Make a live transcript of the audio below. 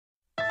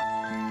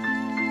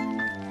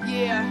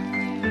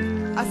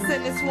I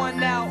send this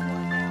one out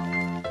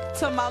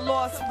to my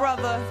lost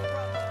brother,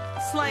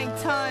 Slang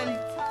Ton.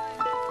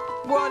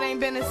 World ain't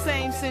been the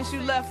same since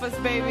you left us,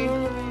 baby. We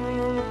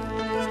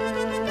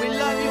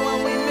love you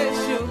and we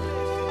miss you.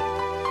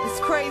 It's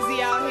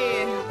crazy out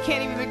here,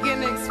 can't even begin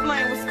to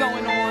explain what's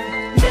going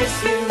on.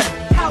 Miss you,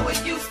 how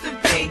it used to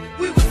be,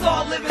 we was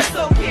all living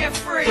so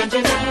carefree. did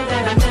you know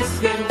that I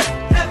miss you?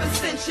 Ever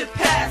since you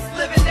passed,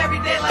 living every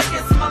day like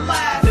it's my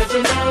last. Did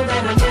you know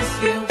that I miss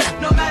you?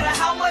 No matter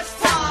how much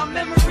time,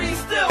 memories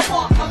still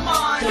haunt my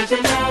mind. Did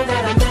you know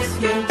that I miss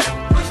you?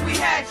 Wish we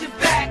had you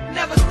back,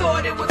 never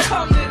thought it would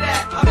come to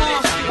that. I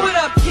miss you. What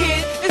up,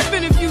 kid? It's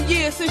been a few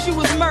years since you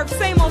was murked.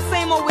 Same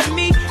old with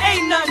me,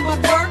 ain't nothing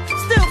but work.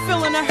 Still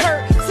feeling the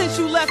hurt since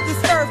you left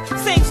this earth.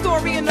 Same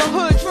story in the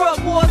hood,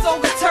 drug wars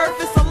over turf.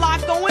 It's a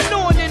lot going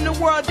on in the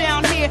world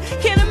down here.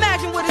 Can't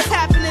imagine what has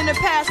happened in the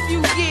past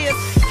few years.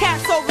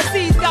 Cats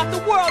overseas got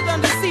the world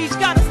under siege,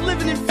 got us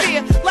living in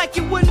fear like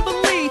you wouldn't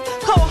believe.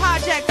 Cold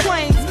hijack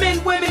planes,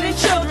 men, women, and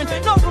children.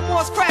 No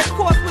remorse, crash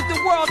course with the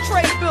World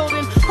Trade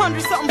Building.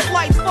 100-something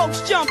flights,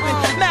 folks jumping,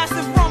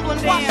 massive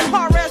rumbling, watching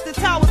horror as the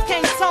towers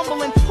came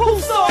tumbling. Who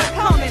saw it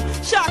coming?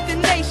 Shocked the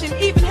nation,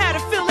 even had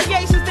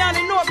affiliations down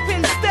in North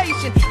Penn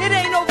Station. It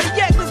ain't over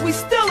yet, cause we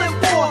still at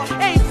war.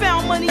 Ain't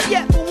found money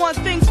yet, but one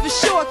thing's for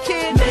sure,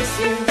 kid. Miss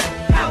you,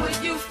 how it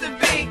used to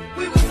be,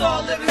 we was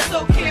all living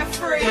so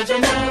carefree. did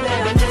you know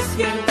that I miss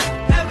you?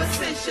 Ever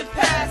since you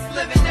passed,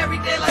 living every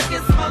day like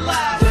it's my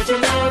last. Did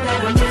you know that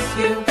I miss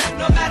you?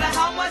 No matter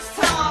how much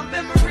time,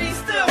 memories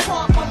still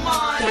haunt my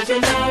mind. Did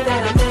you know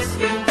that I miss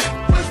you?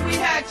 Wish we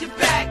had you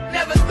back,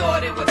 never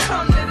thought it would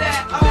come to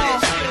that. I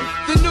miss you.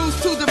 The news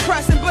too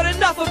depressing, but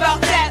enough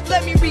about that.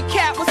 Let me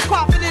recap what's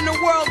popping in the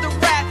world of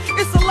rap.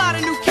 It's a lot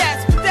of new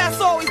cats, but that's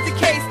always the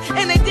case.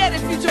 And they dead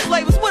in future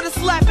flavors with a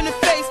slap in the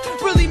face.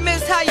 Really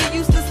miss how you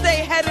used to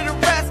stay ahead of the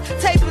rest.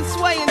 Tape and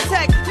sway and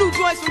tech, new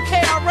joints from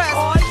KRS.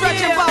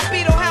 Stretching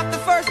Bobito, half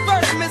the first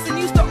verse missing.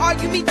 Used to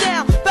argue me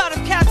down about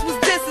if cats was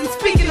dissing.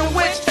 Speaking of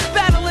which,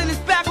 battling is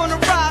back on the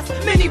rise.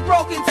 Many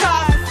broken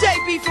ties, Jay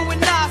beefing with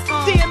Nas,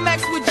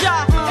 DMX with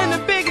Ja, and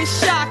the biggest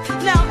shock.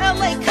 Now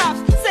LA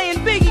cops saying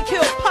Biggie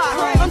killed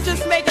Pac. I'm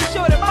just making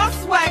sure that my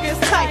swag is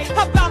tight.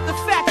 How about the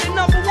fact that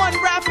 #1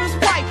 rapper's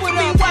white?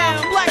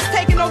 Meanwhile, blacks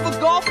taking over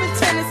golf and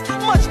tennis.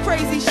 Much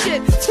crazy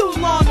shit, too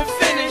long to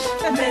finish.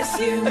 Miss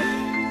you.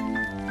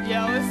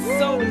 Yo, it's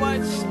so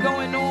much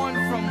going on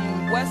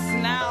from West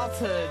Nile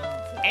to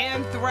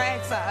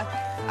Anthrax.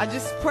 I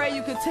just pray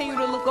you continue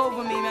to look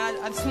over me, man.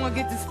 I just want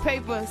to get this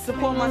paper,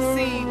 support my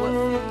seed,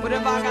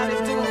 whatever I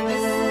gotta do.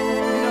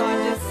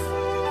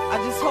 I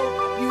just hope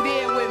you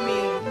there with me.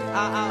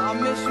 I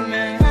miss you,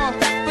 man.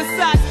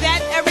 Besides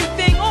that,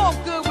 everything all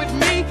good with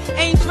me.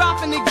 Ain't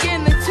dropping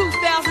again in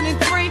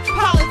 2003.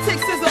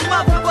 Politics is a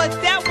mother, but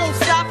that won't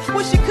stop.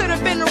 Wish you could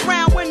have been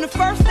around when the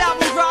first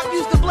album dropped.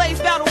 Used to blaze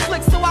battle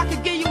flicks so I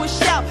could give you a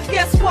shout.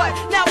 Guess what?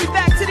 Now we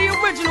back to the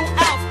original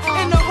outs.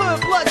 In the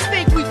hood, blood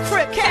stink, we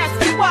crip, cats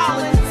be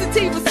wildin'.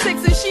 Sativa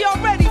 6 and she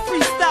already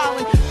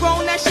freestyling.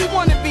 Grown as she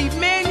wanna be,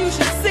 man, you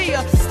should see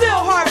her.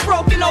 Still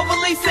heartbroken over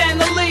Lisa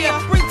and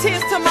Aaliyah. Bring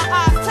tears to my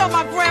eyes, tell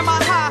my grandma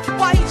hi.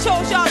 Why he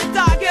chose y'all to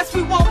die, guess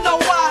we won't know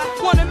why.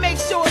 Wanna make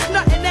sure it's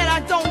nothing that I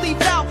don't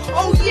leave out.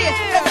 Oh yeah,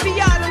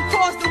 FBI done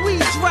caused the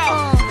weed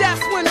drought.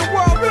 That's when the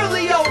world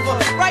really over.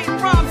 Writing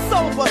rhymes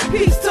sober,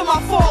 peace to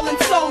my fallen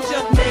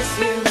soldier. Miss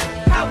you,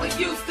 how it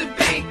used to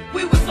be,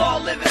 we was all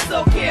living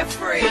so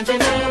carefree. did you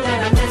know